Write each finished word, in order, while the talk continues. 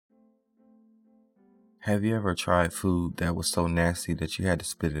Have you ever tried food that was so nasty that you had to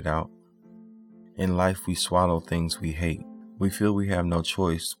spit it out? In life, we swallow things we hate. We feel we have no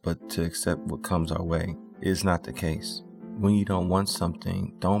choice but to accept what comes our way. It is not the case. When you don't want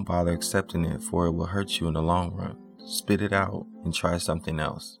something, don't bother accepting it, for it will hurt you in the long run. Spit it out and try something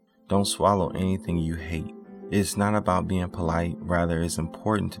else. Don't swallow anything you hate. It's not about being polite, rather it's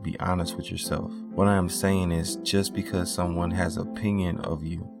important to be honest with yourself. What I am saying is, just because someone has an opinion of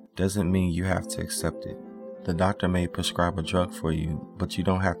you doesn't mean you have to accept it. The doctor may prescribe a drug for you, but you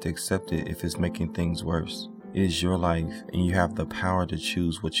don't have to accept it if it's making things worse. It is your life, and you have the power to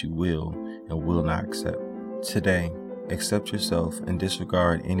choose what you will and will not accept. Today, accept yourself and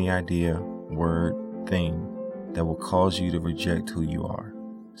disregard any idea, word, thing that will cause you to reject who you are.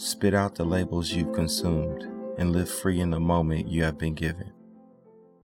 Spit out the labels you've consumed and live free in the moment you have been given.